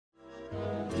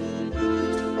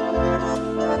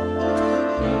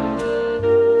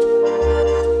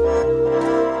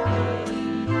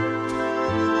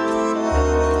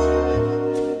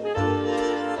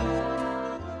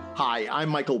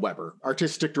Michael Weber,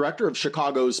 Artistic Director of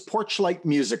Chicago's Porchlight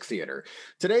Music Theater.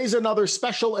 Today's another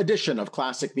special edition of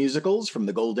Classic Musicals from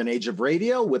the Golden Age of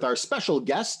Radio with our special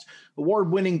guest,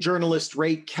 award-winning journalist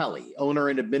Ray Kelly, owner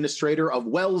and administrator of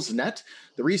WellsNet,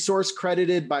 the resource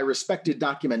credited by respected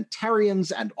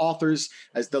documentarians and authors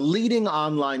as the leading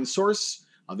online source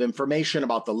of information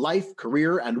about the life,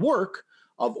 career, and work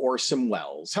of Orson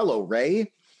Welles. Hello,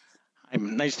 Ray.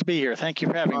 Nice to be here. Thank you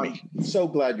for having me. So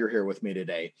glad you're here with me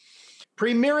today.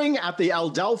 Premiering at the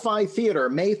Adelphi Theater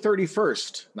May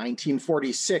 31st,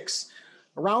 1946,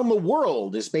 Around the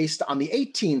World is based on the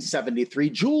 1873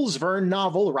 Jules Verne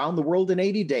novel Around the World in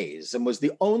 80 Days and was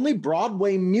the only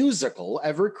Broadway musical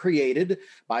ever created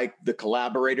by the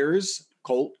collaborators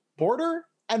Cole Porter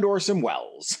and Orson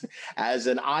Welles. As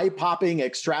an eye-popping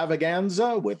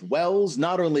extravaganza, with Welles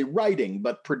not only writing,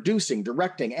 but producing,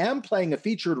 directing, and playing a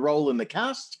featured role in the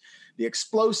cast, the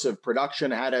explosive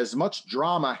production had as much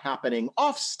drama happening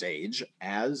offstage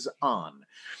as on.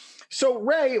 So,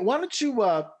 Ray, why don't you,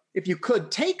 if you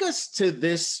could, take us to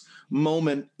this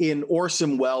moment in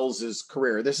Orson Welles'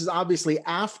 career. This is obviously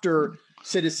after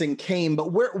Citizen Kane,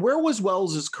 but where was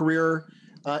Welles' career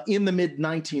in the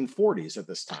mid-1940s at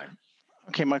this time?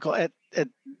 Okay, Michael,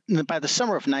 by the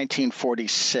summer of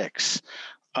 1946,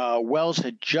 Welles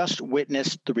had just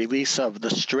witnessed the release of The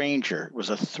Stranger. It was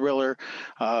a thriller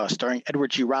starring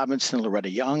Edward G. Robinson and Loretta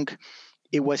Young.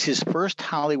 It was his first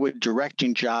Hollywood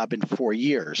directing job in 4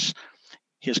 years.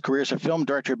 His career as a film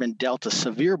director had been dealt a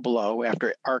severe blow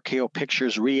after RKO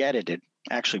Pictures re-edited,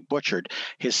 actually butchered,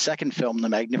 his second film, The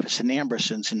Magnificent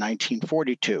Ambersons, in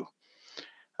 1942.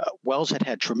 Welles had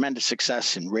had tremendous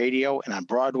success in radio and on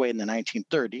Broadway in the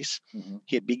 1930s. Mm-hmm.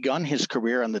 He had begun his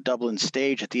career on the Dublin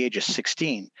stage at the age of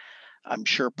 16. I'm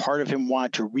sure part of him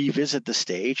wanted to revisit the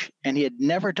stage, and he had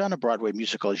never done a Broadway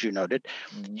musical, as you noted.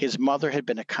 Mm-hmm. His mother had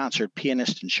been a concert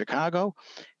pianist in Chicago,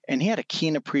 and he had a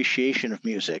keen appreciation of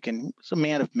music, and was a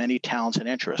man of many talents and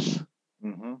interests.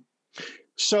 Mm-hmm.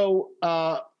 So,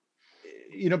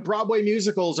 Broadway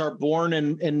musicals are born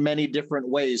in many different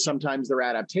ways. Sometimes they're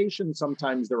adaptations,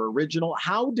 sometimes they're original.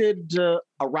 How did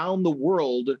Around the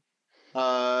World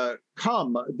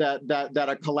come that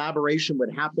a collaboration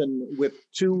would happen with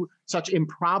two such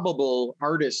improbable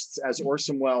artists as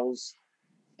Orson Welles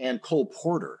and Cole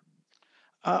Porter?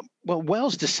 Well,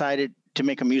 Welles decided to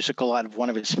make a musical out of one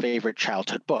of his favorite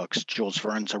childhood books, Jules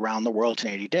Verne's Around the World in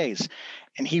 80 Days,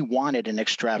 and he wanted an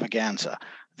extravaganza.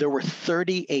 There were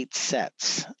 38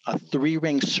 sets, a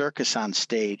 3-ring circus on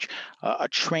stage, a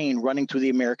train running through the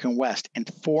American West, and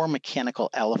 4 mechanical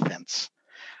elephants.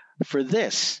 For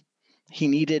this, he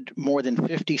needed more than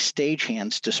 50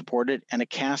 stagehands to support it and a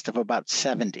cast of about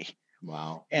 70.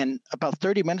 Wow. And about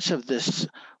 30 minutes of this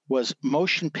was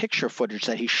motion picture footage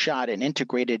that he shot and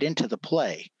integrated into the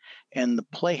play. And the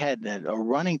play had a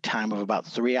running time of about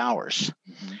 3 hours.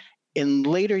 Mm-hmm. In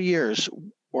later years,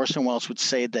 Orson Welles would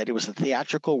say that it was the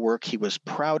theatrical work he was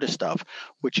proudest of,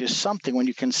 which is something when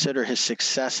you consider his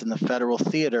success in the Federal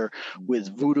Theater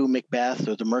with Voodoo Macbeth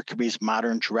or the Mercury's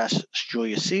Modern Dress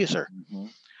Julius Caesar.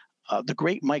 Mm-hmm. The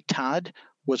great Mike Todd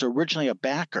was originally a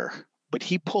backer, but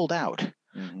he pulled out.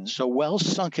 Mm-hmm. So Welles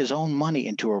sunk his own money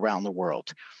into Around the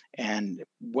World. And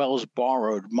Welles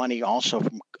borrowed money also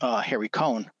from Harry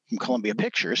Cohn from Columbia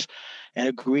Pictures and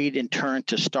agreed in turn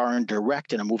to star and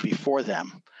direct in a movie for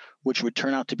them, which would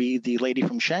turn out to be The Lady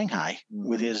from Shanghai, mm-hmm.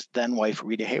 with his then wife,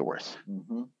 Rita Hayworth.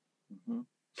 Mm-hmm. Mm-hmm.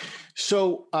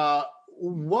 So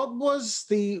what was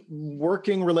the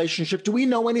working relationship? Do we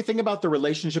know anything about the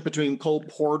relationship between Cole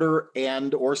Porter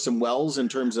and Orson Welles in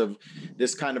terms of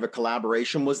this kind of a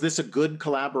collaboration? Was this a good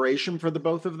collaboration for the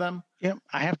both of them? Yeah,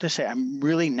 I have to say, I'm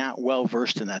really not well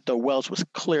versed in that, though Welles was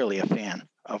clearly a fan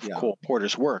of Cole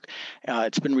Porter's work.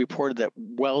 It's been reported that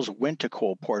Welles went to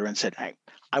Cole Porter and said,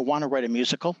 I want to write a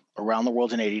musical, Around the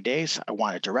World in 80 Days. I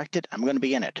want to direct it. I'm going to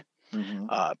be in it.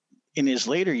 Mm-hmm. In his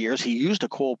later years, he used a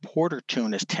Cole Porter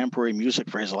tune as temporary music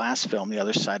for his last film, The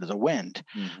Other Side of the Wind.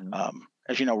 Mm-hmm.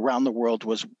 As you know, Around the World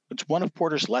it's one of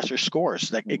Porter's lesser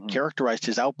scores that it characterized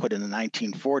his output in the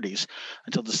 1940s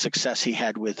until the success he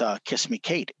had with Kiss Me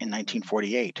Kate in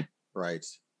 1948.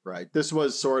 Right. This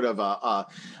was sort of a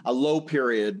low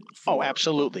period.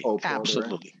 Absolutely.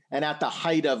 Absolutely. And at the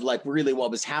height of really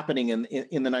what was happening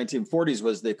in the 1940s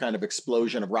was the kind of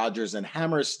explosion of Rodgers and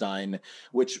Hammerstein,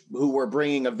 who were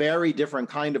bringing a very different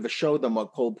kind of a show than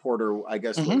what Cole Porter, I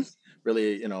guess, mm-hmm. was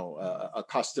really,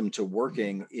 accustomed to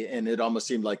working. And it almost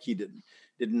seemed like he didn't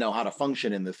know how to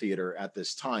function in the theater at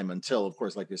this time until, of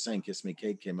course, like you're saying, Kiss Me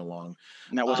Kate came along.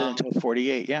 And that wasn't until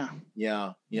 48. Yeah.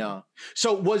 Yeah.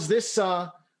 So was this,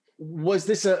 Was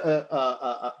this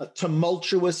a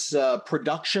tumultuous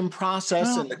production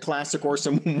process in the classic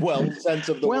Orson Welles sense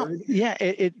of the word? Yeah,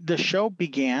 the show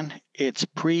began its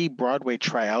pre-Broadway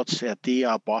tryouts at the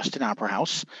Boston Opera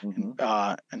House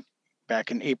back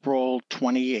in April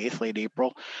 28th, late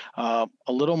April. A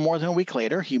little more than a week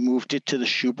later, he moved it to the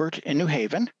Shubert in New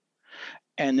Haven.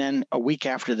 And then a week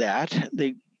after that,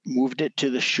 they moved it to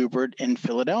the Shubert in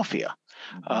Philadelphia.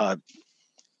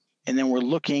 And then we're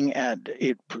looking at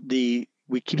it.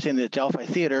 We keep saying the Adelphi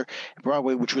Theater,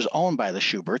 Broadway, which was owned by the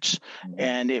Shuberts,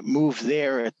 and it moved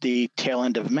there at the tail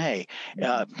end of May.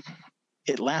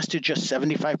 It lasted just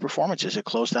 75 performances. It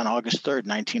closed on August 3rd,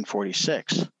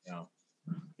 1946.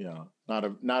 Yeah,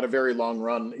 not a very long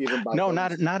run, even by not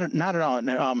at all.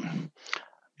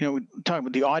 We talk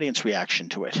about the audience reaction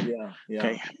to it.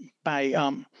 Okay, by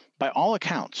all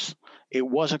accounts, it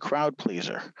was a crowd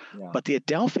pleaser, but the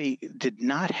Adelphi did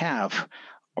not have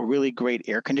a really great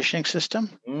air conditioning system.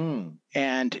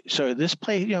 And so this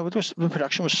play, the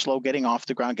production was slow getting off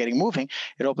the ground, getting moving.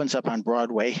 It opens up on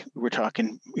Broadway. We're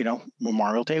talking,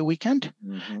 Memorial Day weekend.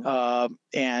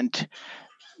 And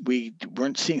we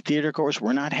weren't seeing theater goers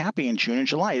were not happy in June and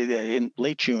July. In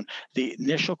late June, the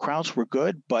initial crowds were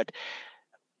good, but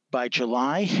by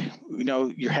July,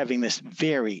 you're having this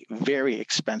very, very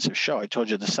expensive show. I told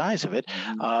you the size of it,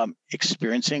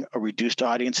 experiencing a reduced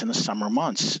audience in the summer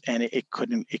months, and it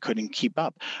couldn't keep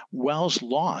up. Welles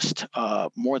lost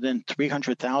more than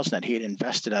 $300,000 that he had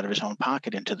invested out of his own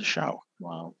pocket into the show.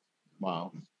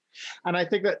 Wow. And I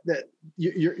think that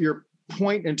your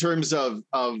point in terms of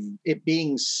it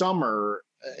being summer,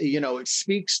 it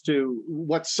speaks to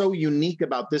what's so unique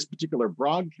about this particular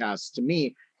broadcast to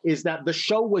me, is that the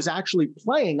show was actually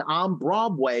playing on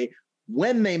Broadway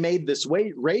when they made this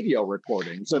radio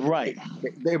recording. So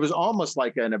it was almost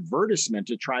like an advertisement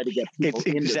to try to get people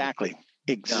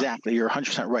Exactly. You're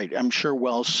 100% right. I'm sure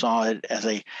Welles saw it as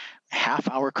a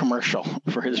half-hour commercial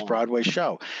for his Broadway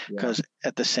show, because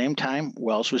at the same time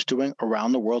Welles was doing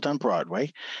Around the World on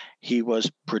Broadway, he was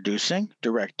producing,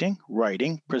 directing,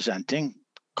 writing, presenting,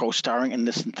 co-starring in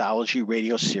this anthology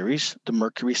radio series, the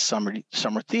Mercury Summer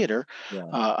Theater,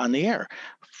 on the air.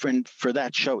 For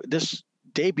that show, this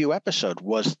debut episode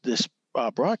was this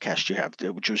broadcast you have,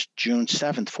 which was June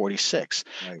 7th, 46,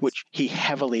 which he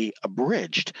heavily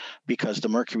abridged because the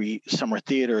Mercury Summer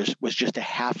Theater was just a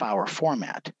half-hour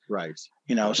format.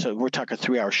 So we're talking a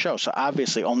 3-hour show. So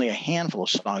obviously only a handful of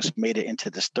songs made it into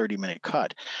this 30-minute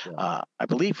cut. I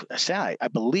believe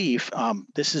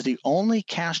this is the only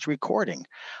cast recording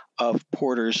of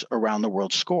Porter's Around the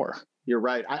World score. You're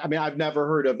right. I mean, I've never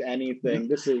heard of anything.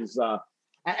 This is...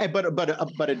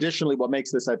 But additionally, what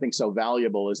makes this, I think, so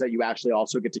valuable is that you actually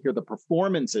also get to hear the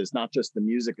performances, not just the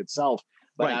music itself,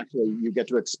 but actually you get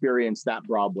to experience that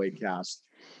Broadway cast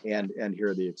and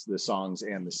hear the songs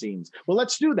and the scenes. Well,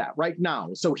 let's do that right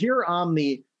now. So here on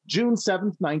the June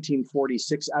 7th,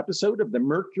 1946 episode of the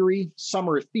Mercury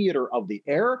Summer Theater of the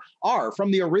Air are from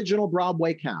the original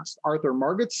Broadway cast: Arthur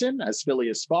Margetson as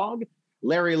Phileas Fogg,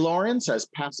 Larry Lawrence as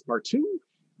Passepartout,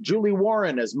 Julie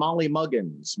Warren as Molly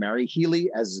Muggins, Mary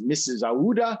Healy as Mrs.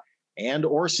 Aouda, and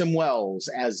Orson Welles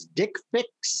as Dick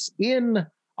Fix in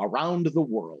Around the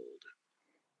World.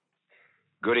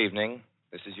 Good evening.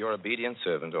 This is your obedient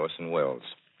servant, Orson Welles,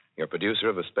 your producer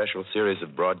of a special series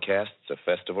of broadcasts, a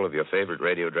festival of your favorite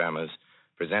radio dramas,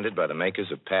 presented by the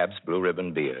makers of Pabst Blue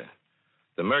Ribbon Beer.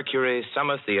 The Mercury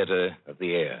Summer Theater of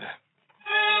the Air.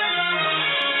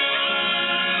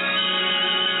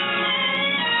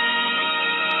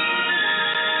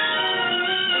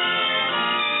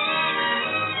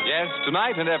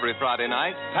 Tonight and every Friday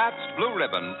night, Pabst Blue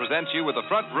Ribbon presents you with a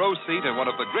front row seat in one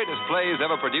of the greatest plays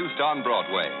ever produced on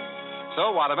Broadway.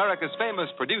 So while America's famous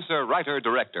producer, writer,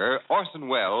 director, Orson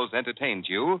Welles, entertains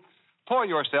you, pour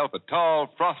yourself a tall,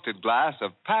 frosted glass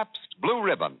of Pabst Blue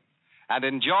Ribbon and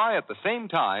enjoy at the same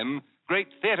time great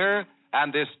theater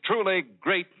and this truly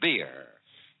great beer.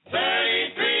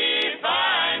 33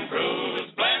 fine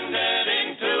brews blended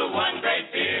into one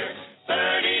great beer.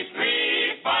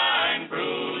 33 fine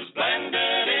brews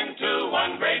blended into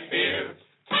one great beer.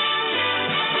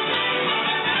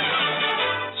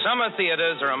 Summer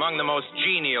theaters are among the most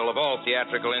genial of all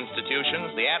theatrical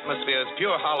institutions. The atmosphere is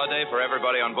pure holiday for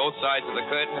everybody on both sides of the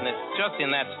curtain, and it's just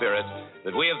in that spirit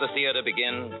that we of the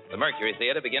Mercury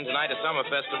Theater, begin tonight a summer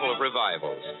festival of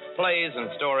revivals. Plays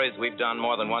and stories we've done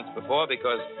more than once before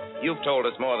because you've told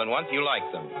us more than once you like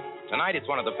them. Tonight, it's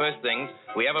one of the first things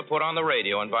we ever put on the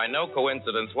radio, and by no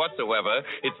coincidence whatsoever,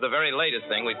 it's the very latest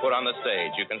thing we put on the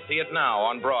stage. You can see it now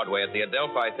on Broadway at the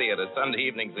Adelphi Theater, Sunday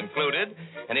evenings included.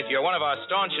 And if you're one of our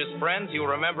staunchest friends,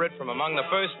 you'll remember it from among the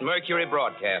first Mercury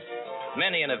broadcasts.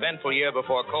 Many an eventful year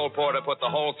before Cole Porter put the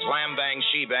whole slam-bang,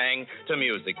 she-bang to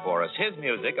music for us. His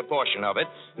music, a portion of it,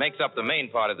 makes up the main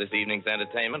part of this evening's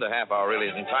entertainment. A half hour really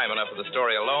isn't time enough for the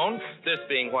story alone. This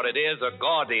being what it is, a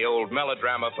gaudy old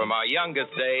melodrama from our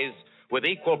youngest days with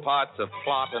equal parts of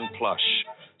plot and plush.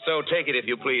 So take it, if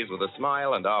you please, with a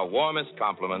smile and our warmest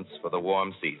compliments for the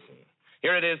warm season.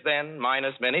 Here it is, then,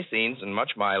 minus many scenes and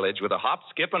much mileage, with a hop,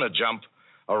 skip, and a jump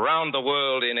around the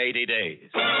world in 80 days.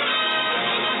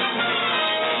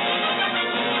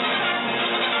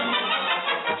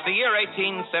 It's the year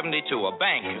 1872. A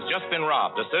bank has just been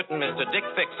robbed. A certain Mr. Dick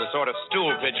Fix, a sort of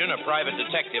stool pigeon, a private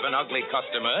detective, an ugly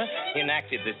customer,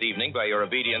 enacted this evening by your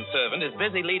obedient servant, is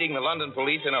busy leading the London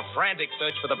police in a frantic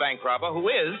search for the bank robber, who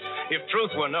is, if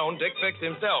truth were known, Dick Fix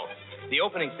himself. The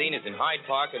opening scene is in Hyde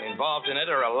Park, and involved in it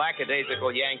are a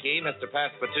lackadaisical Yankee, Mr.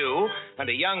 Passepartout, and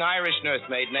a young Irish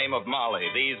nursemaid named of Molly.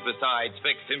 These besides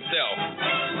Fix himself.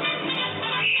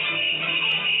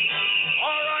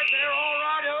 All right there, all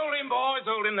right. Hold him, boys.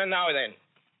 Hold him. Now then.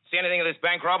 See anything of this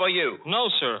bank robber, you?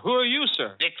 No, sir. Who are you,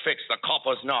 sir? Dick Fix, the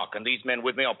copper's knock, and these men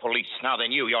with me are police. Now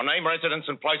then, you, your name, residence,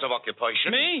 and place of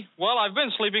occupation. Me? Well, I've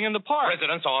been sleeping in the park.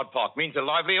 Residence, Odd Park, means a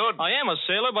livelihood. I am a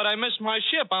sailor, but I missed my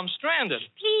ship. I'm stranded.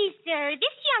 Please, sir,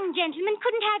 this young gentleman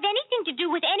couldn't have anything to do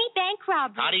with any bank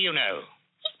robbery. How do you know?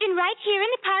 He's been right here in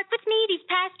the park with me these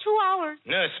past 2 hours.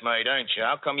 Nursemaid, ain't you?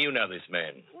 How come you know this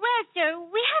man? Well, sir,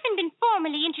 we haven't been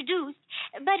formally introduced,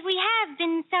 but we have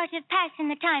been sort of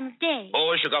passing the time of day.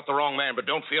 Boys, you got the wrong man, but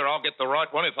don't fear, I'll get the right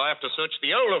one if I have to search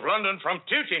the whole of London from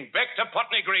Tooting Beck to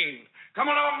Putney Green. Come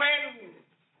along, men.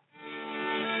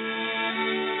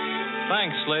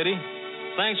 Thanks, lady.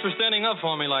 Thanks for standing up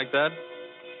for me like that.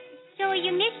 So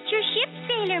you missed your ship,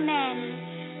 sailor man.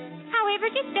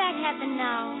 However did that happen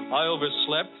now? I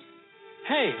overslept.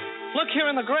 Hey, look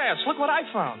here in the grass. Look what I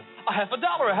found. $50,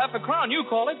 $50, you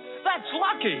call it. That's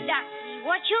lucky. Lucky.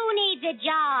 What you need's a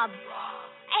job.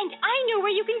 And I know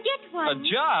where you can get one. A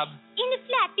job? In the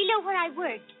flat below where I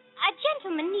work. A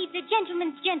gentleman needs a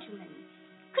gentleman's gentleman.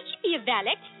 Could you be a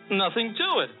valet? Nothing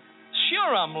to it.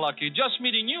 Sure, I'm lucky. Just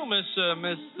meeting you, Miss...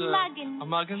 Muggins.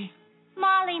 Muggins?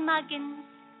 Molly Muggins.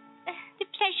 The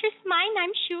pleasure's mine,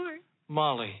 I'm sure.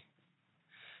 Molly.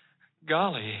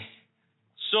 Golly.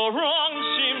 So wrong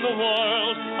seemed the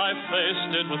world, I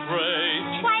faced it with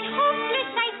rage. Why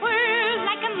hopeless I whirled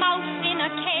like a mouse in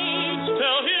a cage.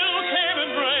 Till you came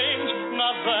in range,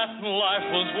 not that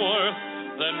life was worth,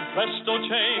 then presto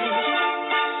change.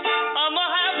 I'm the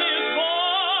happiest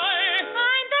boy.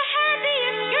 I'm the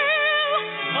happiest girl.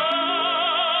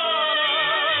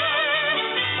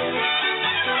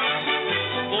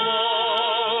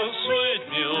 Oh, sweet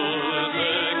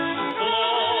music,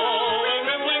 flowing,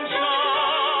 rippling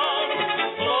song.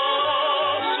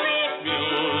 Oh, sweet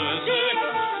music,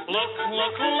 look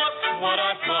what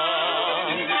I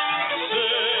found.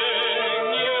 Sing,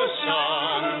 you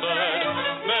songbird,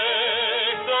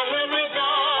 make the wind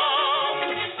resound.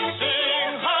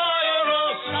 Sing higher,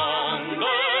 oh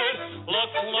songbird,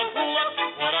 look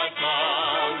what I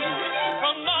found.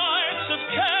 From nights of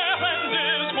care and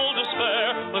dismal despair,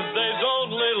 with days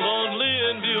only lonely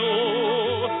in view,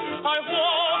 I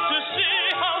walked to see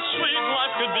how sweet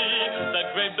life could be, that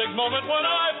great big moment when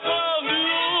I found you.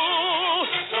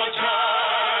 So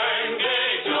chime,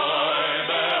 gay joy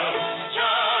bell,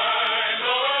 chime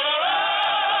all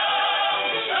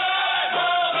around, chime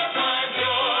all the time,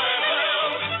 joy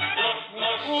bell.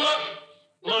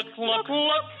 Look what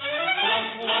I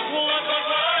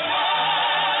found.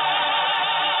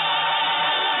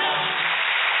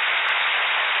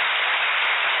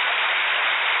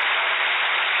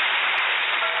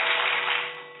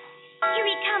 Here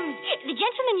he comes. The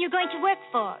gentleman you're going to work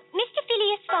for. Mr.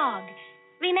 Phileas Fogg.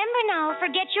 Remember now,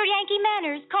 forget your Yankee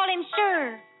manners. Call him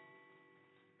sir.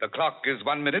 The clock is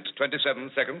 1 minute,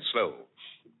 27 seconds slow.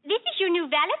 This is your new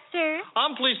valet, sir.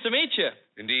 I'm pleased to meet you.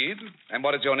 Indeed. And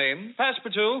what is your name?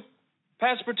 Passepartout.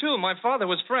 Passepartout. My father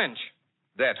was French.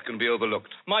 That can be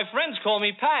overlooked. My friends call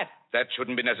me Pat. That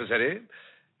shouldn't be necessary.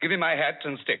 Give me my hat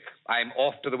and stick. I'm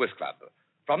off to the whist club.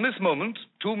 From this moment,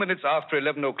 2 minutes after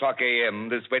 11 o'clock a.m.,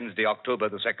 this Wednesday, October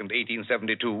the 2nd,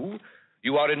 1872,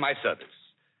 you are in my service.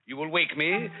 You will wake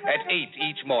me at 8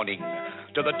 each morning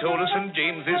to the toll of St.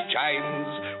 James's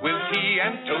chimes with tea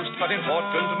and toast, but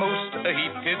important most, a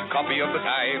heated copy of the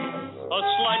Times. A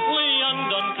slightly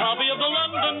undone copy of the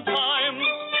London Times.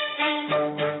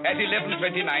 At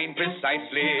 11:29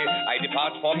 precisely, I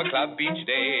depart for my club each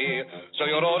day. So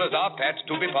your orders are, Pat,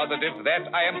 to be positive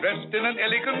that I am dressed in an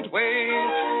elegant way.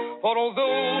 For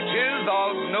although 'tis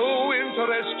of no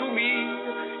interest to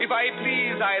me if if I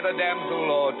please either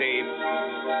damsel or dame.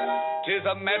 'Tis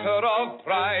a matter of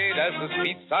pride as the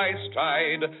streets I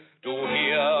stride to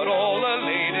hear all the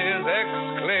ladies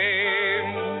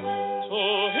exclaim.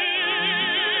 To hear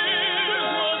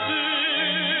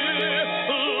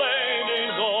the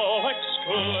ladies all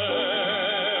exclaim.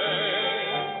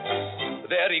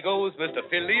 There he goes, Mr.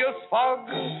 Phileas Fogg,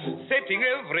 setting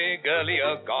every girlie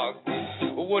agog.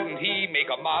 Wouldn't he make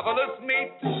a marvelous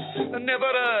mate? Never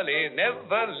early,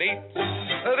 never late.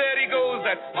 There he goes,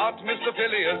 that smart Mr.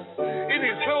 Phileas, in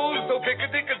his clothes so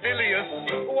piccadillious.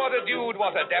 What a dude,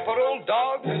 what a dapper old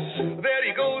dog. There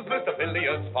he goes, Mr.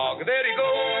 Phileas Fogg. There he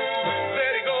goes,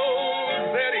 there he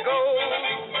goes, there he goes.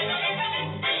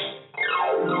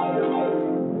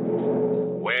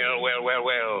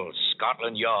 Well.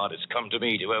 Scotland Yard has come to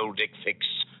me to old Dick Fix,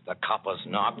 the copper's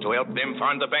knock, to help them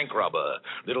find the bank robber.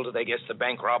 Little do they guess the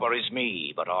bank robber is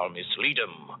me, but I'll mislead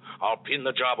 'em. I'll pin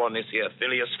the job on this here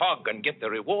Phileas Fogg and get the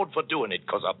reward for doing it,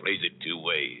 'cause I plays it two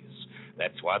ways.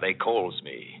 That's why they calls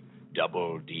me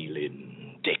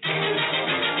Double-Dealin' Dick.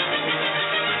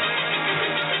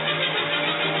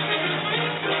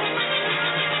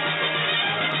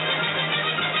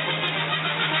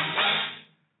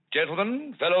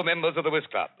 Gentlemen, fellow members of the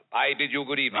Whist Club, I bid you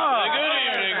good evening.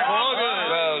 Good evening, Fogg.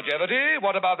 Well, Jeopardy,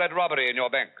 what about that robbery in your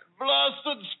bank?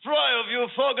 Blasted spry of you,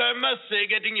 Fogg, I must say,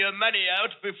 getting your money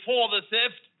out before the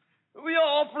theft. We are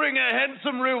offering a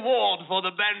handsome reward for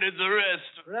the bandit's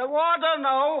arrest. Reward or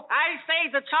no, I say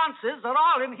the chances are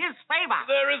all in his favor.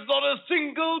 There is not a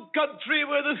single country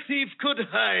where the thief could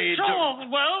hide. Sure,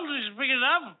 well, it's big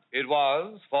enough. It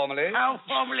was, formerly. How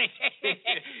formally?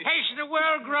 Has the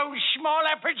world grown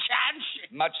smaller, perchance?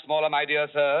 Much smaller, my dear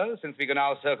sir, since we can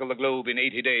now circle the globe in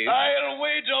 80 days. I'll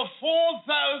wager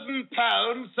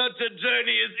 £4,000 such a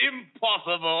journey is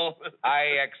impossible. I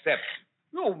accept.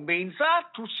 You mean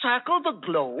that, to circle the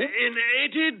globe? In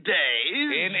 80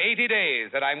 days? In 80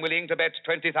 days, and I'm willing to bet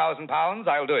 £20,000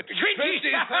 I'll do it.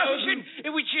 20,000?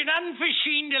 Which an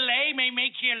unforeseen delay may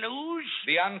make you lose?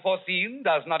 The unforeseen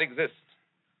does not exist.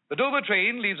 The Dover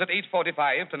train leaves at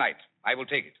 8:45 tonight. I will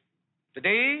take it.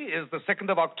 Today is the 2nd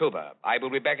of October. I will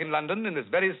be back in London in this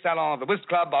very salon of the Whist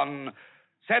Club on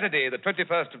Saturday, the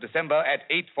 21st of December at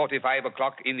 8:45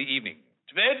 o'clock in the evening.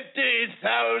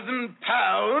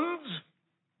 £20,000?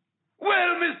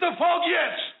 Well, Mr. Fogg,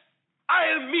 yes.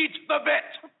 I'll meet the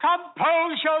bet.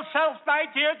 Compose yourself, my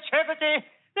dear Chivity.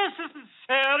 This isn't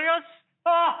serious.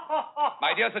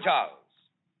 My dear Sir Charles,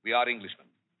 we are Englishmen.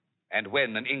 And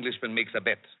when an Englishman makes a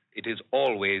bet, it is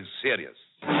always serious.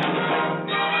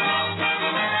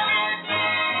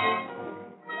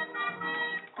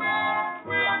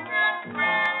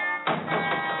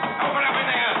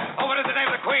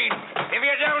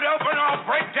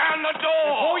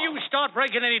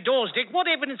 Breaking any doors, Dick. What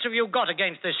evidence have you got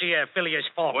against this here Phileas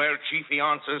Fogg? Well, Chief, he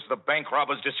answers the bank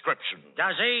robber's description.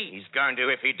 Does he? He's going to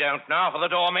if he don't now for the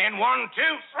doorman. 1,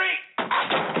 2, 3.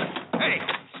 Hey,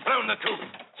 he's blown the coop.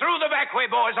 Through the back way,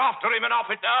 boys. After him and off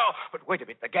it now. But wait a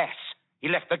bit, the gas. He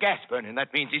left the gas burning.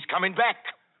 That means he's coming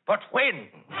back. But when?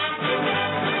 80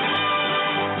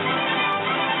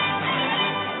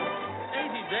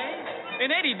 days?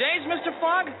 In 80 days, Mr.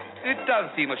 Fogg? It does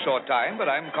seem a short time, but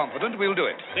I'm confident we'll do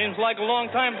it. Seems like a long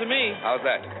time to me. How's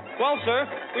that? Well, sir,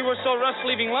 we were so rushed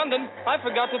leaving London, I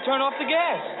forgot to turn off the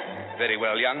gas. Very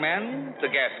well, young man. The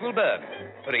gas will burn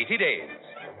for 80 days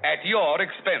at your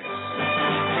expense.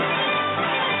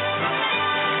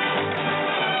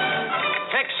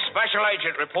 Special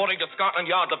agent reporting to Scotland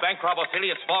Yard. The bank robber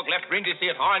Phileas Fogg left Brindisi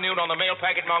at high noon on the mail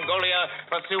packet Mongolia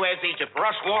for Suez, Egypt.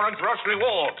 Rush warrant, rush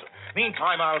reward.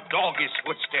 Meantime, I'll dog his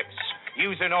footsteps,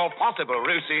 using all possible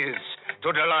ruses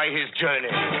to delay his journey.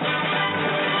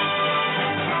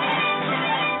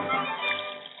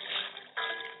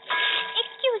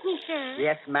 Excuse me, sir.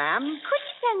 Yes, ma'am? Could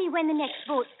you tell me when the next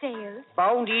boat sails?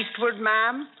 Bound eastward,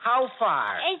 ma'am? How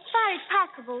far? As far as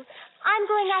possible. I'm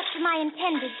going after my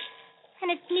intended,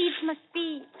 and its needs must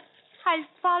be. I'll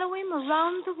follow him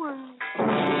around the world.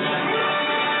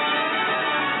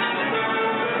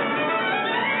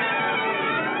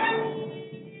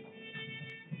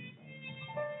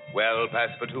 Well,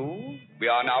 Passepartout, we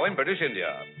are now in British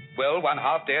India. Well,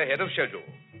 1/2 day ahead of schedule.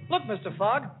 Look, Mr.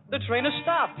 Fogg, the train has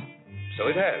stopped. So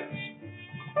it has.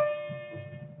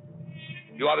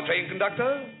 You are the train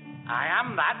conductor? I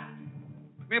am that.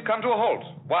 We've come to a halt.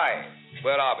 Why?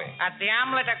 Where are we? At the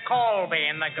hamlet of Colby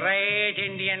in the great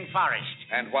Indian forest.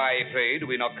 And why, pray, do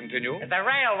we not continue? The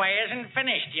railway isn't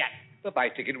finished yet. The buy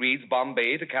ticket reads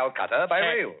Bombay to Calcutta by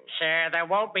rail. Sir, there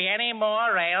won't be any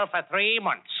more rail for 3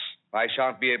 months. I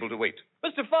shan't be able to wait.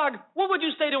 Mr. Fogg, what would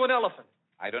you say to an elephant?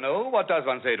 I don't know. What does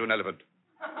one say to an elephant?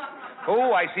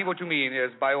 Oh, I see what you mean. Yes,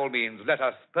 by all means, let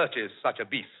us purchase such a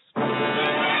beast.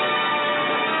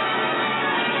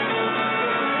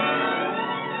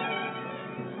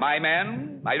 My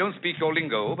man, I don't speak your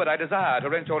lingo, but I desire to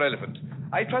rent your elephant.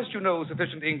 I trust you know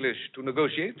sufficient English to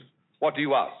negotiate. What do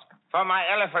you ask? For my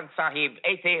elephant, Sahib,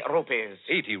 80 rupees.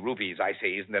 80 rupees, I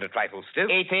say. Isn't that a trifle stiff?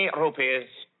 80 rupees.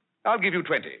 I'll give you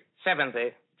 20.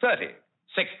 70. 30.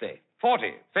 60.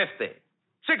 40. 50.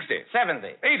 60. 70.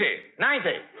 80. 90.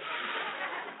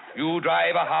 You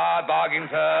drive a hard bargain,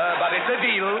 sir, but it's a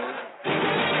deal.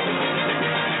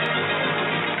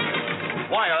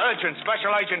 Wire urgent.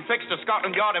 Special agent fixed to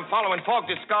Scotland Yard in following Fogg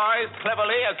disguised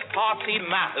cleverly as Parsi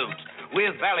Mahout.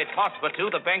 With valid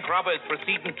passepartout, the bank robber is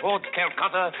proceeding towards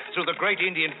Calcutta through the great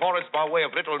Indian forest by way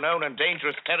of little-known and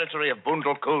dangerous territory of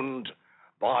Bundelkund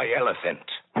by elephant.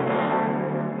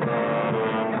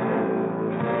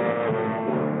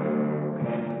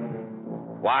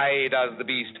 Why does the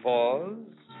beast pause?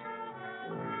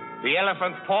 The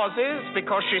elephant pauses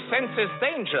because she senses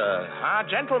danger. Ah,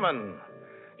 gentlemen,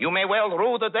 you may well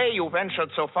rue the day you ventured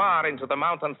so far into the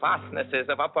mountain fastnesses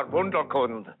of Upper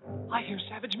Bundelkund. I hear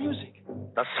savage music.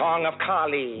 The song of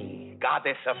Kali,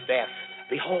 goddess of death.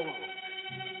 Behold,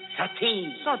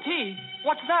 Sati. Sati?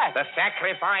 What's that? The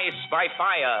sacrifice by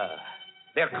fire.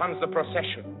 There comes the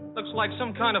procession. Looks like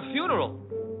some kind of funeral.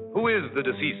 Who is the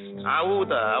deceased?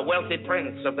 Aouda, a wealthy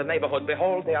prince of the neighborhood.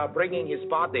 Behold, they are bringing his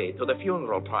body to the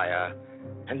funeral pyre.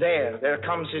 And there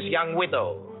comes his young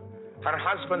widow. Her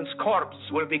husband's corpse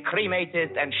will be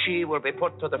cremated, and she will be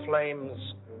put to the flames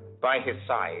by his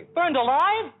side. Burned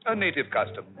alive? A native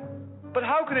custom. But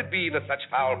how can it be that such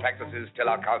foul practices still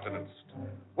are countenanced?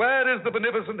 Where is the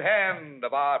beneficent hand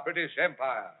of our British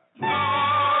Empire?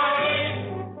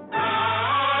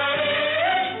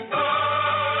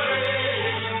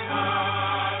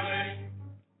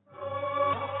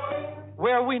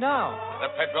 Where are we now? The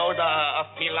pagoda of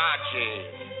Pilaji.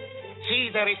 See,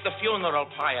 there is the funeral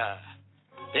pyre.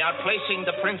 They are placing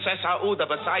the Princess Aouda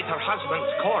beside her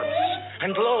husband's corpse.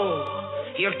 And lo,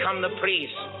 here come the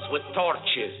priests with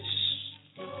torches.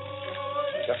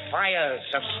 The fires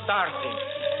have started.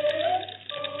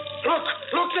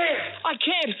 Look there. I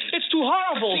can't. It's too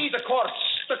horrible. See the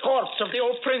corpse of the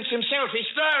old prince himself. He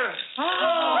stirs.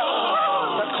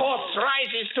 Oh. The corpse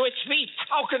rises to its feet.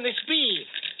 How can this be?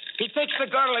 He takes the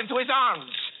girl into his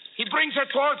arms. He brings her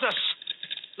towards us.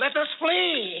 Let us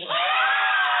flee.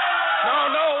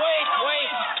 No, wait.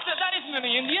 That isn't an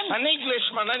Indian. An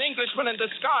Englishman in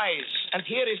disguise. And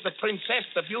here is the princess,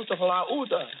 the beautiful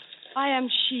Aouda. I am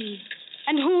she.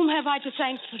 And whom have I to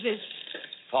thank for this?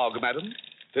 Fogg, madam.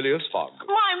 Phileas Fogg.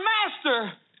 My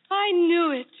master! I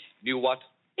knew it. Knew what?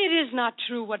 It is not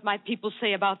true what my people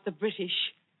say about the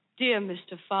British. Dear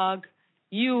Mr. Fogg,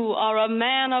 you are a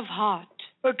man of heart.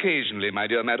 Occasionally, my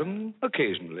dear madam.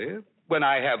 Occasionally. When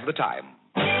I have the time.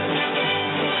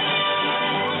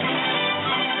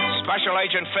 Special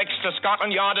agent fixed to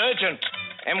Scotland Yard urgent.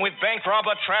 And with bank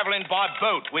robber traveling by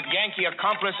boat with Yankee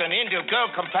accomplice and Indian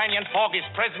girl companion, Fogg is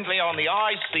presently on the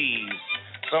high seas,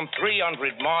 some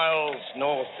 300 miles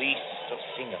northeast of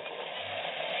Singapore.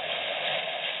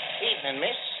 Evening,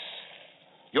 miss.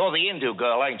 You're the Hindu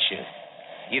girl, ain't you?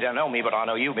 You don't know me, but I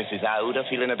know you, Mrs. Aouda.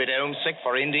 Feeling a bit homesick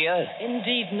for India?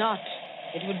 Indeed not.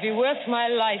 It would be worth my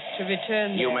life to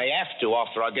return there. You may have to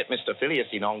after I get Mr. Phileas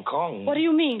in Hong Kong. What do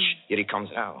you mean? Here he comes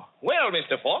now. Well,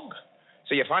 Mr. Fogg,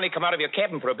 so you finally come out of your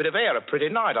cabin for a bit of air. A pretty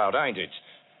night out, ain't it?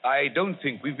 I don't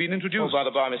think we've been introduced. Oh, by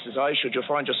the by, Mrs. A, should you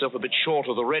find yourself a bit short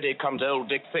of the ready, come to old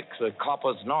Dick Thick, the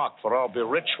copper's knock, for I'll be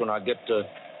rich when I get to,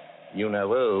 you know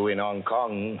who, in Hong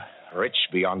Kong. Rich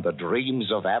beyond the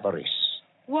dreams of avarice.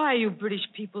 Why are you British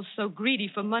people so greedy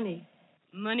for money?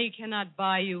 Money cannot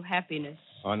buy you happiness.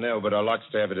 I know, but I like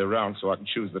to have it around so I can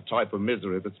choose the type of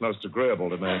misery that's most agreeable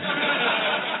to me.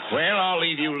 Well, I'll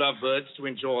leave you lovebirds to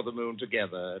enjoy the moon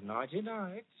together.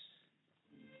 Nighty-night.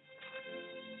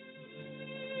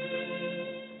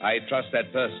 I trust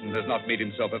that person has not made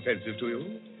himself offensive to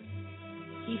you.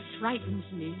 He frightens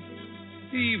me.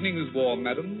 The evening is warm,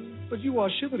 madam, but you are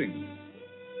shivering.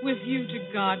 With you to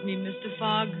guard me, Mr.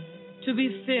 Fogg, to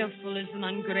be fearful is an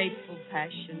ungrateful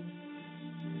passion.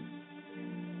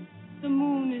 The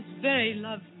moon is very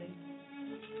lovely.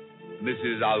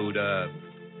 Mrs. Aouda,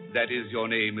 that is your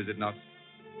name, is it not?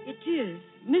 It is.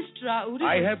 Mr. Aouda.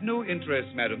 I have no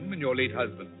interest, madam, in your late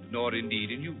husband, nor indeed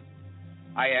in you.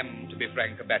 I am, to be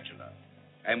frank, a bachelor,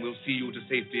 and will see you to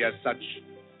safety as such.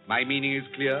 My meaning is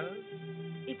clear?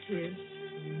 It is.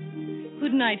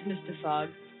 Good night, Mr. Fogg.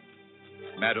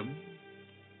 Madam,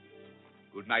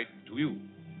 good night to you.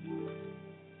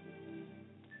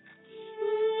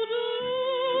 Should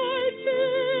I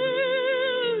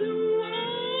tell you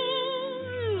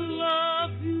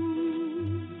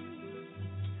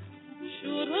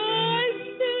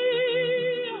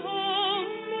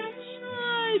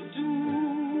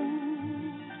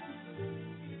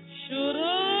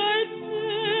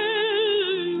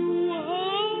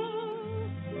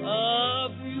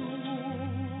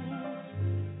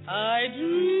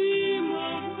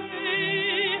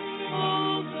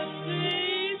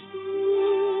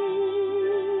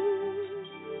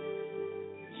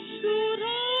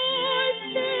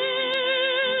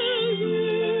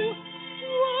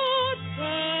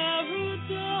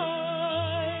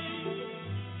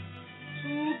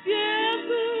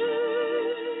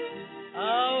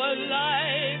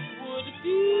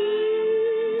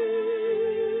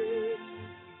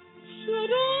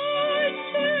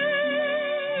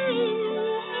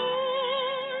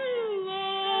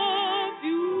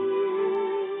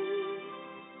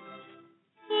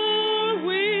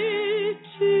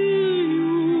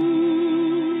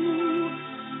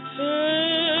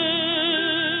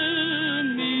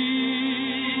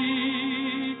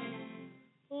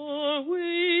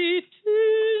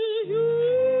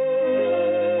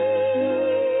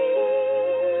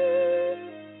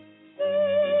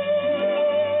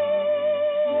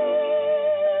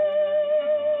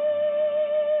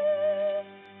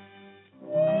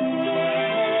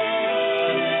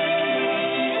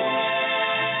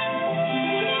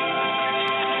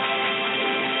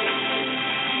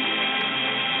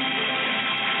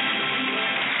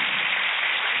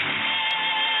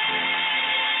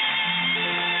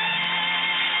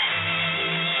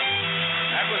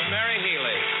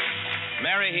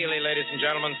Harry Healy, ladies and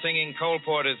gentlemen, singing Cole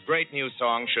Porter's great new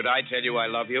song, Should I Tell You I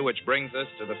Love You, which brings us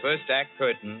to the first act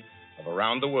curtain of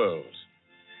Around the World.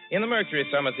 In the Mercury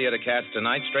Summer Theater cast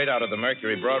tonight, straight out of the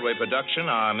Mercury Broadway production,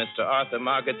 are Mr. Arthur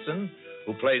Margetson,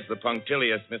 who plays the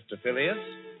punctilious Mr. Phileas,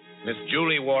 Miss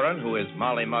Julie Warren, who is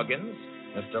Molly Muggins,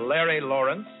 Mr. Larry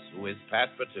Lawrence, who is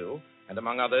Passepartout, and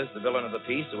among others, the villain of the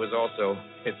piece, who is also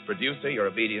its producer, your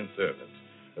obedient servant.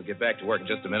 We'll get back to work in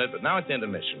just a minute, but now it's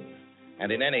intermission.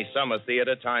 And in any summer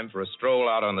theater, time for a stroll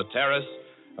out on the terrace,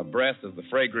 a breath of the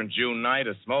fragrant June night,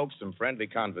 a smoke, some friendly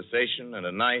conversation, and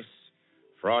a nice,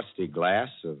 frosty glass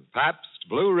of Pabst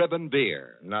Blue Ribbon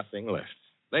Beer. nothing left.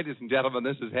 Ladies and gentlemen,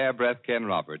 this is Hairbreath Ken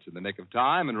Roberts in the nick of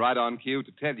time and right on cue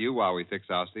to tell you, while we fix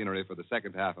our scenery for the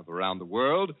second half of Around the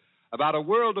World, about a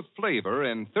world of flavor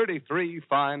in 33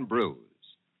 fine brews.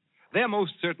 There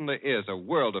most certainly is a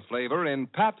world of flavor in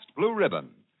Pabst Blue Ribbon,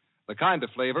 the kind of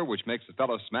flavor which makes a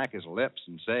fellow smack his lips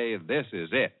and say, this is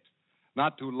it.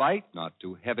 Not too light, not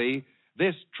too heavy.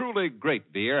 This truly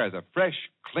great beer has a fresh,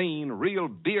 clean, real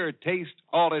beer taste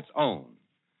all its own.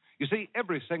 You see,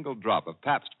 every single drop of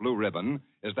Pabst Blue Ribbon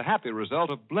is the happy result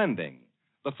of blending,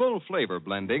 the full flavor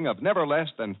blending of never less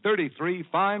than 33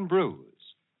 fine brews.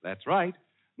 That's right,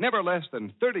 never less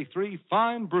than 33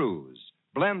 fine brews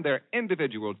blend their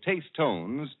individual taste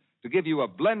tones to give you a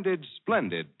blended,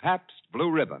 splendid Pabst Blue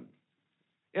Ribbon.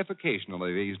 If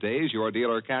occasionally these days your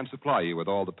dealer can't supply you with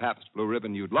all the Pabst Blue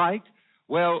Ribbon you'd like,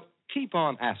 well, keep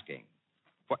on asking.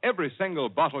 For every single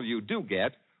bottle you do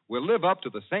get will live up to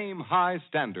the same high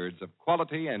standards of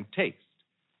quality and taste.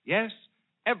 Yes,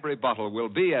 every bottle will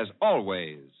be, as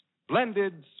always,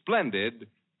 blended, splendid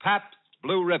Pabst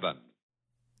Blue Ribbon.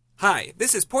 Hi,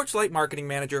 this is Porchlight Marketing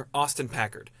Manager Austin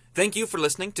Packard. Thank you for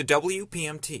listening to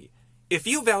WPMT. If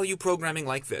you value programming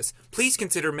like this, please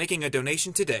consider making a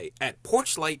donation today at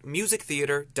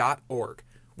porchlightmusictheater.org.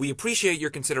 We appreciate your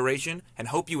consideration and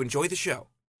hope you enjoy the show.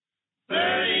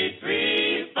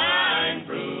 33 fine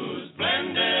brews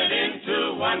blended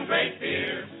into one great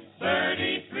beer.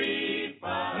 33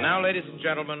 fine. And now, ladies and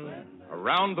gentlemen,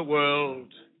 Around the World,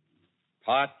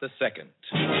 Part the Second.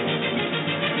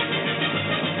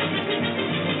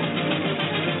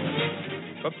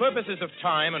 For purposes of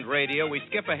time and radio, we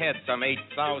skip ahead some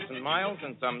 8,000 miles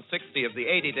and some 60 of the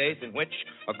 80 days in which,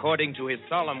 according to his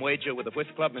solemn wager with the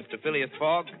whist club, Mr. Phileas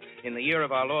Fogg, in the year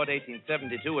of our Lord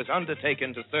 1872, was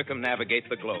undertaken to circumnavigate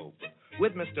the globe.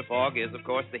 With Mr. Fogg is, of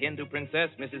course, the Hindu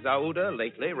princess, Mrs. Aouda,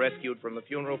 lately rescued from the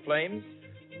funeral flames,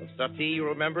 of Sati, you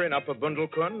remember, in Upper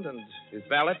Bundelkund, and his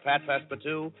valet, Pat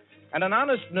Passepartout, and an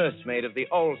honest nursemaid of the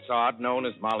old sod known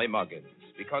as Molly Muggins.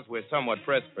 Because we're somewhat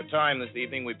pressed for time this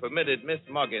evening, we permitted Miss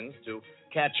Muggins to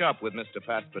catch up with Mr.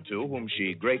 Passepartout, whom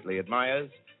she greatly admires,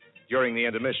 during the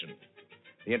intermission.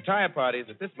 The entire party is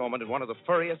at this moment in one of the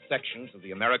furriest sections of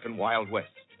the American Wild West.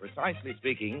 Precisely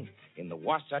speaking, in the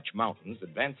Wasatch Mountains,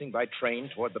 advancing by train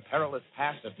toward the perilous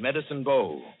pass of Medicine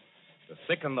Bow. To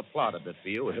thicken the plot a bit for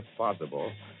you, if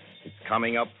possible, it's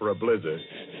coming up for a blizzard.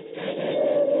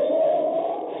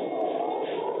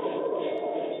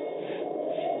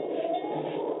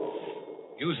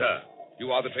 You, sir. You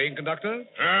are the train conductor?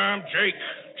 I'm Jake.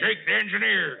 Jake, the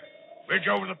engineer. Bridge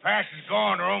over the pass is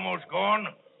gone or almost gone.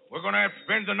 We're going to have to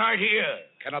spend the night here.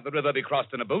 Cannot the river be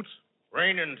crossed in a boat?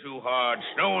 Raining too hard,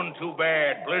 snowing too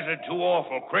bad, blizzard too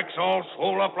awful, creeks all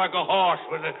swole up like a horse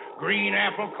with a green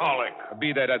apple colic.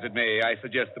 Be that as it may, I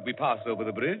suggest that we pass over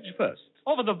the bridge first.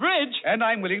 Over the bridge? And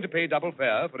I'm willing to pay double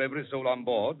fare for every soul on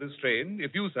board this train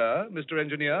if you, sir, Mr.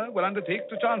 Engineer, will undertake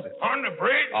to chance it. On the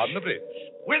bridge? On the bridge.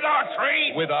 With our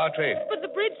train? With our train. But the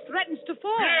bridge threatens to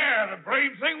fall. Yeah, the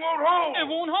brave thing won't hold. It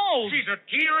won't hold. She's a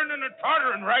teetering and a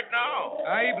tottering right now.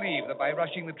 I believe that by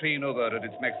rushing the train over at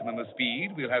its maximum of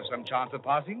speed, we'll have some chance of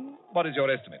passing. What is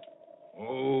your estimate?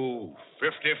 Oh,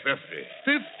 50-50.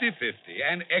 50-50.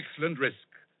 An excellent risk.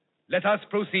 Let us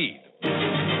proceed.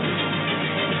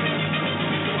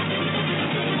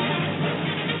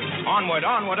 Onward,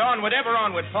 onward, onward, ever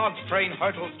onward. Fogg's train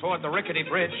hurtles toward the rickety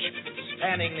bridge,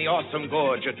 spanning the awesome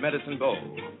gorge at Medicine Bow.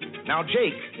 Now,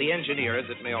 Jake, the engineer, as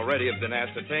it may already have been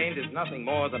ascertained, is nothing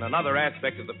more than another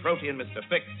aspect of the protean Mr.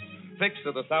 Fix. Fix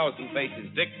of the thousand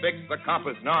faces. Dick Fix, the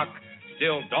copper's knock,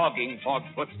 still dogging Fogg's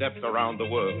footsteps around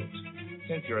the world.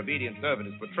 Since your obedient servant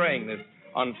is portraying this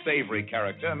unsavory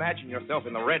character, imagine yourself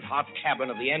in the red-hot cabin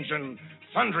of the engine,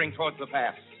 thundering towards the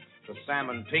pass. The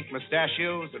salmon-pink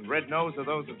mustachios and red nose are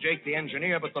those of Jake the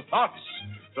engineer, but the thoughts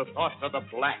are the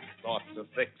black thoughts of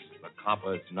Fix, the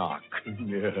copper's knock.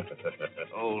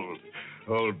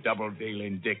 old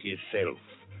double-dealing Dick himself.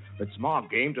 It's my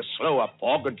game to slow up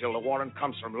Fogg until the warrant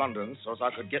comes from London so as I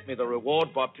could get me the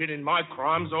reward by pinning my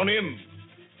crimes on him.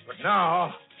 But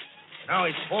now Now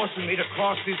he's forcing me to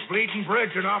cross this bleeding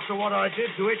bridge, and after what I did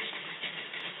to it,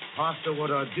 I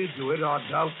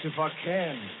doubt if I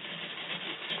can.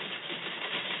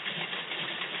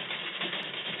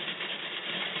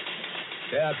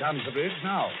 There comes the bridge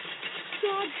now.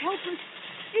 God help us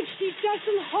if she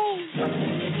doesn't hold.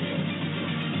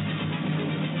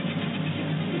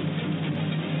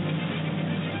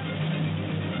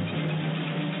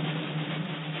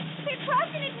 We're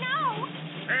crossing it now.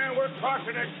 Yeah, we're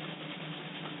crossing it.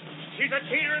 She's a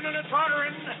teetering and a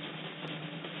tottering.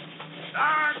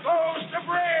 There goes the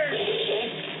bridge.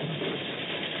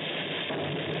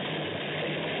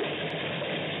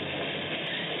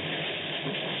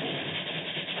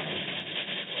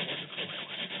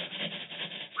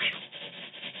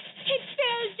 It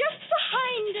fell just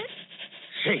behind us.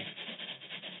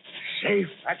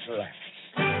 Safe at last.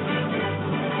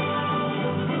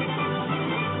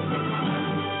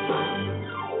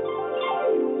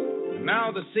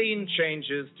 Now the scene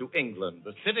changes to England,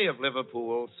 the city of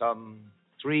Liverpool, some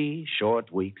 3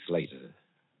 short weeks later.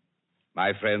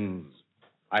 My friends,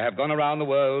 I have gone around the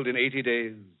world in 80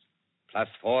 days, plus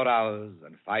 4 hours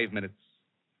and 5 minutes.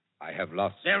 I have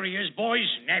lost. There he is, boys.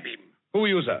 Nab him. Who are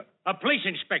you, sir? A police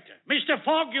inspector. Mr.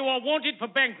 Fogg, you are wanted for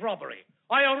bank robbery.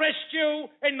 I arrest you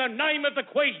in the name of the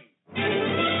Queen.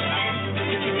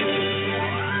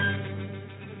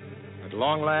 At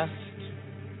long last,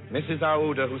 Mrs.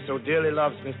 Aouda, who so dearly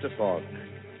loves Mr. Fogg,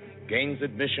 gains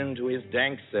admission to his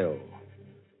dank cell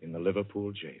in the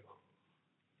Liverpool jail.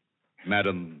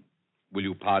 Madam, will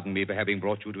you pardon me for having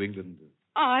brought you to England?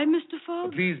 I, Mr.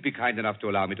 Fogg? Please be kind enough to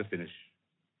allow me to finish.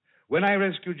 When I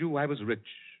rescued you, I was rich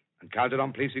and counted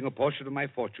on placing a portion of my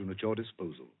fortune at your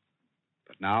disposal.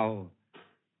 But now,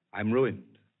 I'm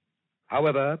ruined.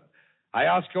 However, I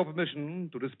ask your permission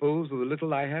to dispose of the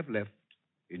little I have left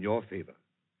in your favor.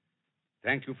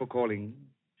 Thank you for calling,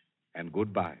 and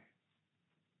goodbye.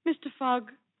 Mr.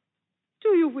 Fogg, do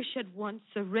you wish at once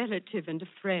a relative and a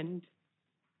friend?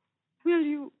 Will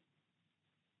you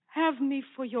have me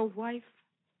for your wife?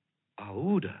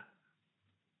 Aouda.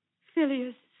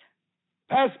 Phileas.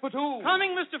 Passepartout!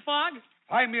 Coming, Mr. Fogg.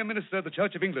 Find me a minister of the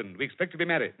Church of England. We expect to be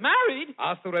married. Married?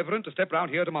 Ask the Reverend to step round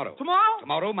here tomorrow. Tomorrow?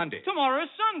 Tomorrow, Monday. Tomorrow is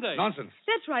Sunday. Nonsense.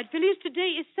 That's right, Phileas.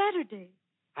 Today is Saturday.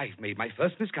 I've made my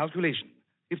first miscalculation.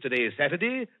 If today is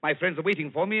Saturday, my friends are waiting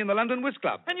for me in the London Whist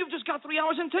Club. And you've just got 3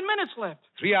 hours and 10 minutes left.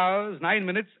 3 hours, 9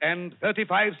 minutes, and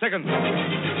 35 seconds. The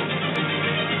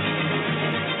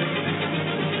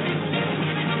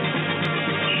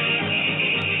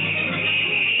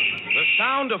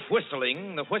sound of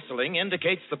the whistling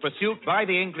indicates the pursuit by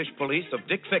the English police of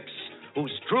Dick Fix,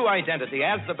 whose true identity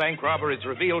as the bank robber is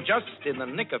revealed just in the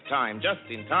nick of time, just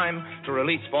in time to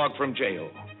release Fogg from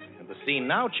jail. And the scene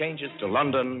now changes to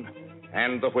London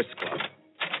and the Whist Club.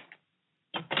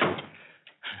 I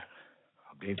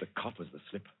gave the coppers the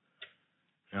slip.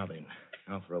 Now then,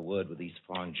 now for a word with these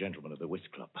fine gentlemen of the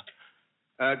Whist Club.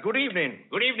 Good evening.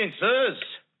 Good evening, sirs.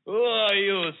 Who are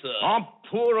you, sir? I'm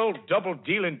poor old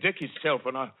double-dealing Dick himself,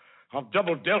 and I've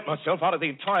double-dealt myself out of the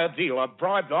entire deal. I've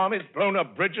bribed armies, blown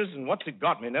up bridges, and what's it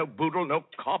got me? No boodle, no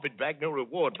carpetbag, no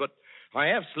reward. But I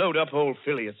have slowed up old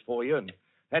Phileas for you, and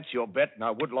that's your bet, and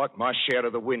I would like my share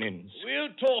of the winnings. We'll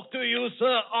talk to you,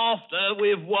 sir, after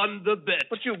we've won the bet.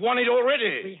 But you've won it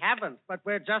already. We haven't, but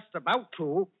we're just about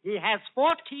to. He has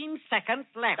 14 seconds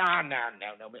left.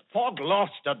 No. Fogg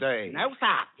lost a day. No,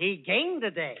 sir. He gained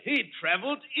a day. He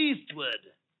traveled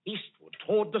eastward. Eastward,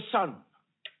 toward the sun.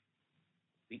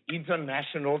 The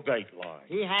international date line.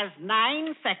 He has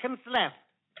 9 seconds left.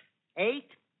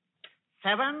 8,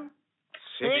 7,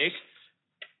 6,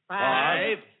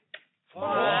 5,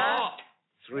 4,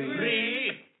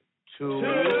 3, 2.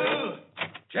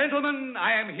 Gentlemen,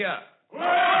 I am here.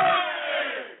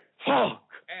 Fogg!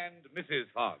 And Mrs.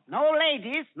 Fogg. No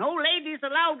ladies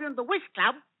allowed in the whist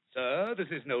club. Sir, this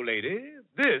is no lady.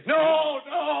 This. No!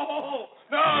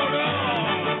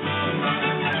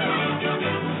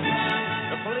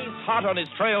 The police, hot on his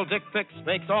trail, Dick Fix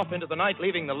makes off into the night,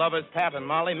 leaving the lovers, Pat and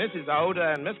Molly, Mrs.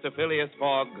 Aouda, and Mr. Phileas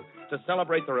Fogg to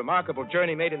celebrate the remarkable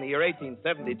journey made in the year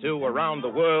 1872 around the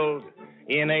world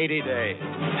in 80 days.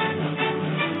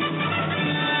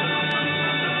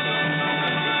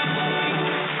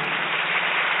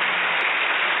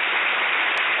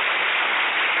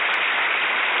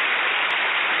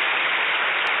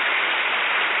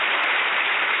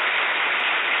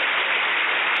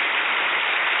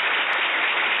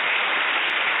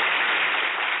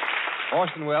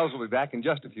 Orson Welles will be back in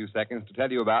just a few seconds to tell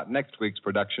you about next week's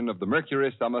production of the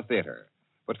Mercury Summer Theater.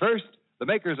 But first, the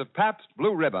makers of Pabst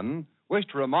Blue Ribbon Wish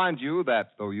to remind you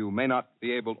that though you may not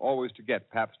be able always to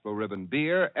get Pabst Blue Ribbon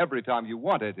beer every time you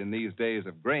want it in these days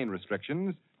of grain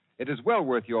restrictions, it is well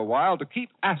worth your while to keep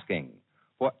asking,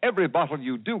 for every bottle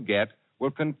you do get will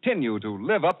continue to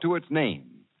live up to its name.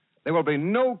 There will be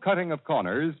no cutting of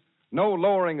corners, no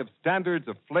lowering of standards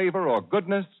of flavor or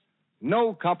goodness,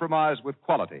 no compromise with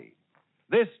quality.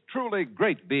 This truly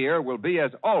great beer will be,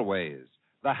 as always,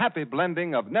 the happy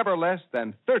blending of never less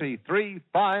than 33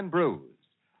 fine brews.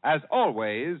 As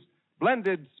always,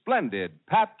 blended splendid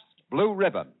Pabst Blue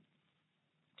Ribbon.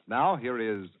 Now, here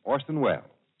is Orson Welles.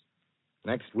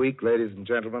 Next week, ladies and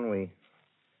gentlemen,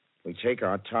 we take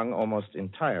our tongue almost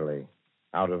entirely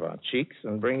out of our cheeks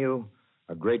and bring you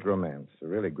a great romance, a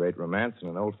really great romance,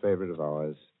 and an old favorite of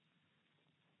ours,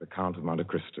 The Count of Monte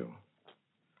Cristo.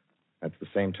 At the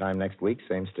same time next week,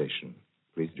 same station.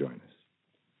 Please join us.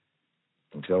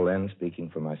 Until then,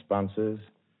 speaking for my sponsors,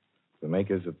 the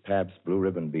makers of Pabst Blue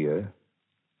Ribbon beer,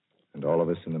 and all of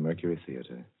us in the Mercury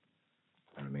Theater,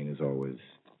 I remain, as always,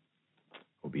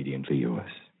 obediently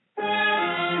yours.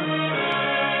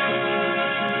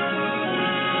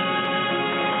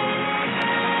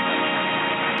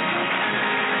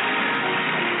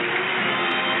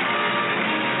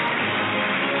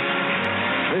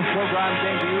 This program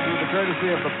came to you through the courtesy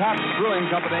of the Pabst Brewing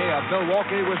Company of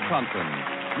Milwaukee, Wisconsin,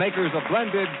 makers of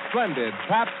blended, splendid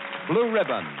Pabst Blue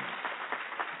Ribbon.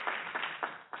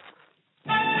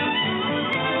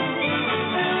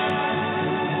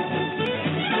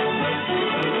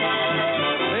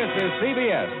 This is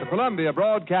CBS, the Columbia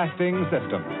Broadcasting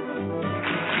System.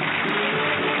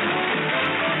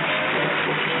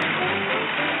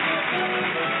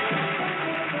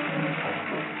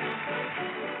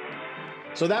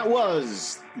 So that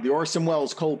was the Orson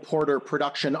Welles Cole Porter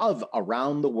production of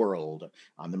Around the World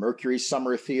on the Mercury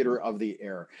Summer Theater of the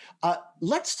Air.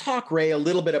 Let's talk, Ray, a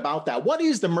little bit about that. What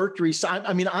is the Mercury?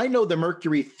 I mean, I know the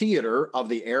Mercury Theater of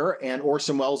the Air and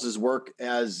Orson Welles' work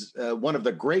as one of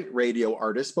the great radio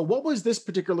artists, but what was this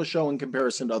particular show in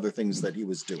comparison to other things that he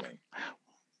was doing?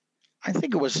 I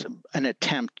think it was an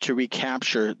attempt to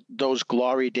recapture those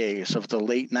glory days of the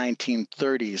late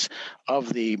 1930s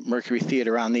of the Mercury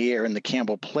Theater on the Air and the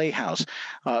Campbell Playhouse.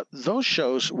 Those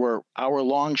shows were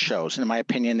hour-long shows, and in my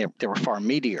opinion, they were far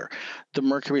meatier. The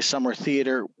Mercury Summer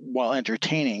Theater, while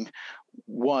entertaining,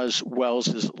 was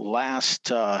Welles's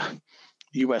last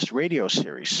U.S. radio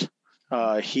series.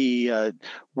 He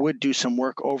would do some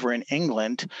work over in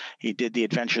England. He did The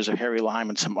Adventures of Harry Lime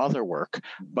and some other work,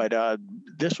 but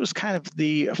this was kind of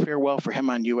the farewell for him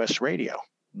on U.S. radio.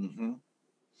 Mm-hmm.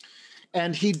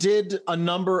 And he did a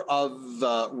number of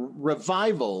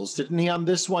revivals, didn't he, on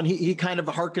this one? He kind of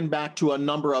harkened back to a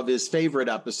number of his favorite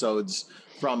episodes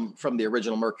from the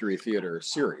original Mercury Theater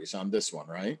series on this one,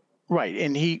 right? Right,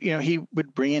 and he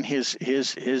would bring in his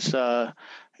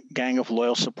gang of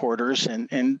loyal supporters,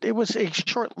 and it was a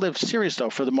short-lived series, though.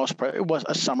 For the most part, it was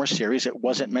a summer series. It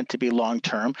wasn't meant to be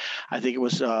long-term. I think it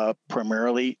was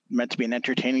primarily meant to be an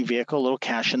entertaining vehicle, a little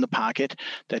cash in the pocket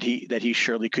that he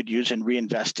surely could use and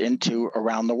reinvest into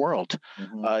Around the World.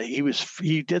 Mm-hmm.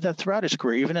 He did that throughout his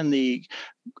career, even in the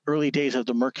early days of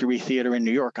the Mercury Theater in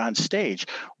New York on stage.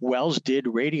 Welles did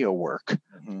radio work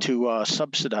to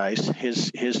subsidize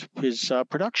his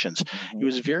productions. Mm-hmm. He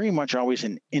was very much always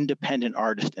an independent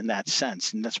artist in that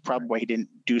sense, and that's probably why he didn't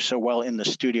do so well in the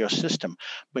studio system.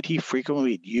 But he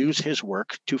frequently used his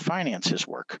work to finance his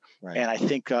work. Right. And I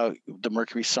think the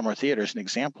Mercury Summer Theater is an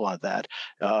example of that,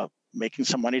 making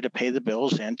some money to pay the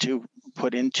bills and to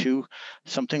put into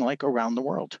something like Around the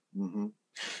World. Mm-hmm.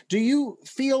 Do you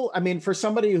feel, I mean, for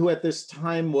somebody who at this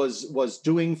time was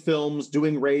doing films,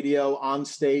 doing radio on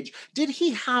stage, did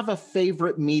he have a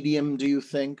favorite medium, do you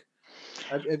think?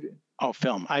 Oh,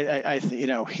 film.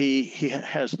 He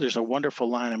has, there's a wonderful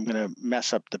line, I'm going to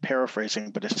mess up the paraphrasing,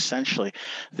 but essentially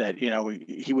that,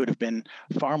 he would have been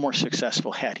far more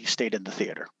successful had he stayed in the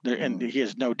theater. And he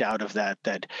has no doubt of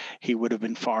that he would have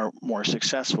been far more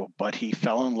successful, but he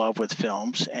fell in love with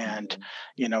films and,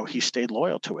 he stayed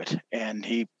loyal to it. And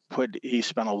he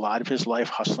spent a lot of his life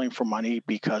hustling for money,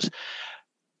 because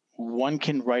one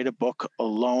can write a book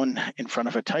alone in front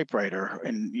of a typewriter,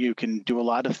 and you can do a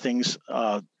lot of things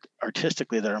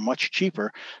artistically that are much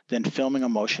cheaper than filming a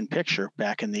motion picture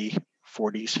back in the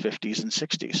 40s, 50s, and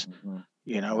 60s.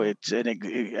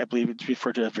 Mm-hmm. I believe it's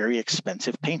referred to as a very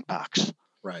expensive paint box.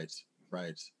 Right.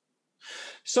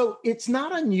 So it's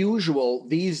not unusual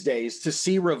these days to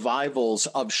see revivals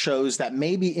of shows that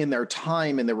maybe in their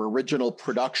time, in their original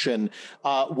production,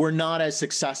 were not as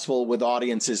successful with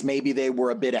audiences. Maybe they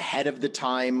were a bit ahead of the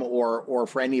time or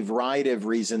for any variety of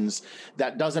reasons.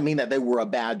 That doesn't mean that they were a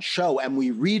bad show, and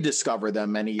we rediscover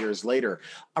them many years later.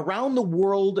 Around the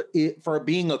World, for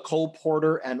being a Cole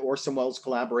Porter and Orson Welles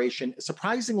collaboration,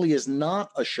 surprisingly is not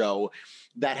a show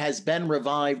that has been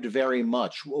revived very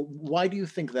much. Why do you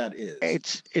think that is?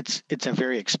 It's a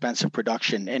very expensive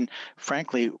production, and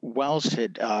frankly, Wells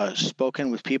had spoken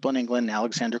with people in England,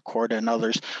 Alexander Korda and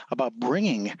others, about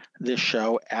bringing this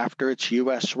show after its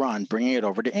U.S. run, bringing it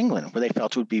over to England, where they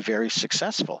felt it would be very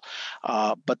successful.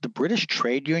 But the British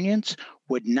trade unions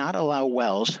would not allow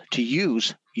Wells to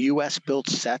use U.S.-built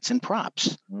sets and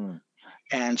props,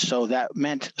 and so that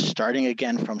meant starting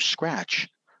again from scratch.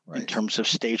 Right. In terms of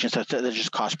stage and stuff, that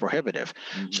just cost prohibitive.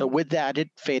 So with that, it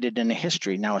faded into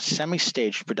history. Now, a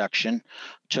semi-staged production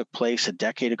took place a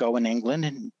decade ago in England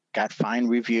and got fine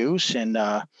reviews. And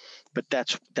but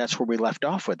that's where we left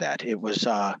off with that. It was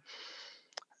a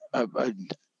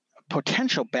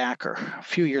potential backer. A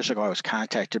few years ago, I was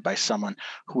contacted by someone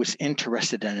who was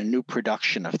interested in a new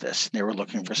production of this. They were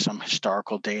looking for some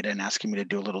historical data and asking me to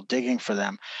do a little digging for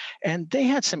them. And they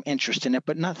had some interest in it,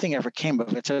 but nothing ever came of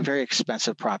it. It's a very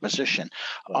expensive proposition.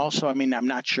 Wow. Also, I mean, I'm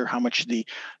not sure how much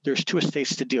there's two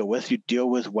estates to deal with. You deal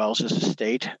with Wells's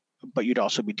estate, but you'd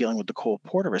also be dealing with the Cole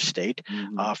Porter estate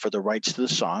for the rights to the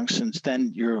songs. And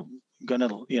then you're going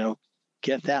to,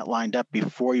 get that lined up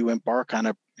before you embark on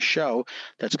a show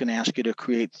that's going to ask you to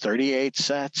create 38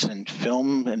 sets and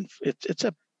film, and it's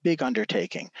a big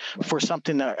undertaking for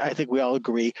something that I think we all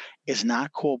agree is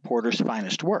not Cole Porter's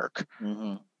finest work.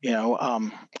 I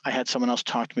had someone else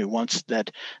talk to me once that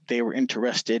they were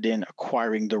interested in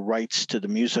acquiring the rights to the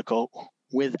musical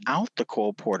without the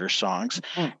Cole Porter songs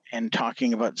and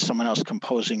talking about someone else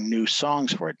composing new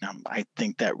songs for it. Now, I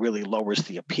think that really lowers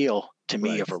the appeal to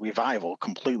me of a revival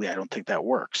completely. I don't think that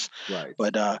works. Right.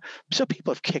 But so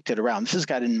people have kicked it around. This has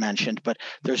gotten mentioned, but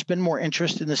there's been more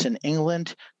interest in this in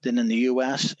England than in the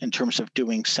U.S. in terms of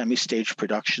doing semi-staged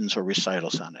productions or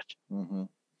recitals on it.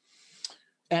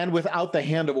 And without the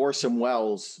hand of Orson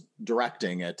Welles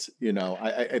directing it,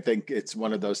 I think it's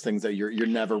one of those things that you're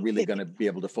never really going to be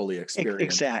able to fully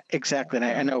experience. Exactly. And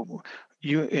I know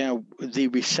the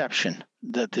reception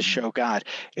that the show got,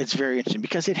 it's very interesting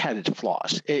because it had its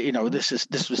flaws.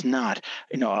 This was not,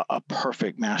 a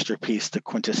perfect masterpiece, the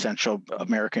quintessential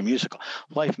American musical.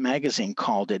 Life magazine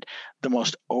called it the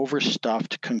most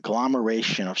overstuffed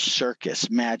conglomeration of circus,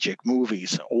 magic,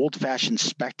 movies, old-fashioned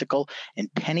spectacle,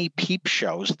 and penny peep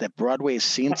shows that Broadway has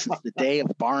seen since the day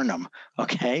of Barnum.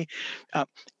 Okay.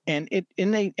 And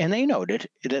they noted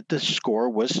that the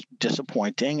score was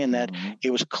disappointing and that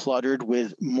it was cluttered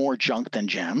with more junk than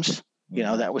gems.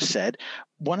 That was said.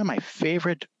 One of my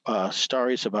favorite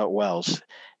stories about Welles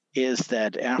is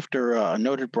that after a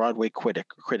noted Broadway critic,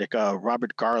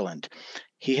 Robert Garland,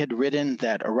 he had written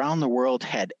that Around the World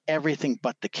had everything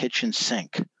but the kitchen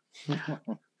sink.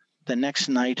 The next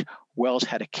night, Welles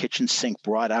had a kitchen sink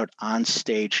brought out on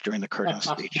stage during the curtain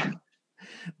speech.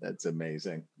 That's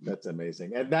amazing.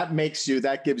 And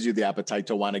that gives you the appetite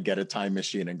to want to get a time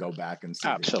machine and go back and see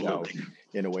the show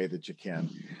in a way that you can.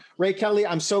 Ray Kelly,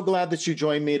 I'm so glad that you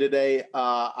joined me today.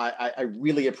 I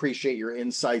really appreciate your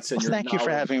insights and your thank you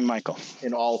for having me, Michael.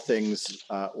 In all things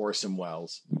Orson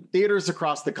Welles. Theaters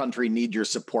across the country need your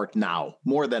support now,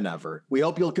 more than ever. We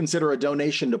hope you'll consider a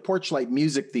donation to Porchlight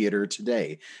Music Theater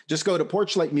today. Just go to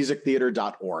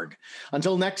porchlightmusictheater.org.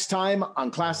 Until next time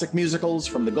on Classic Musicals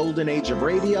from the Golden Age of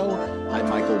Radio, I'm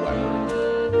Michael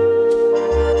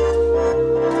Weber.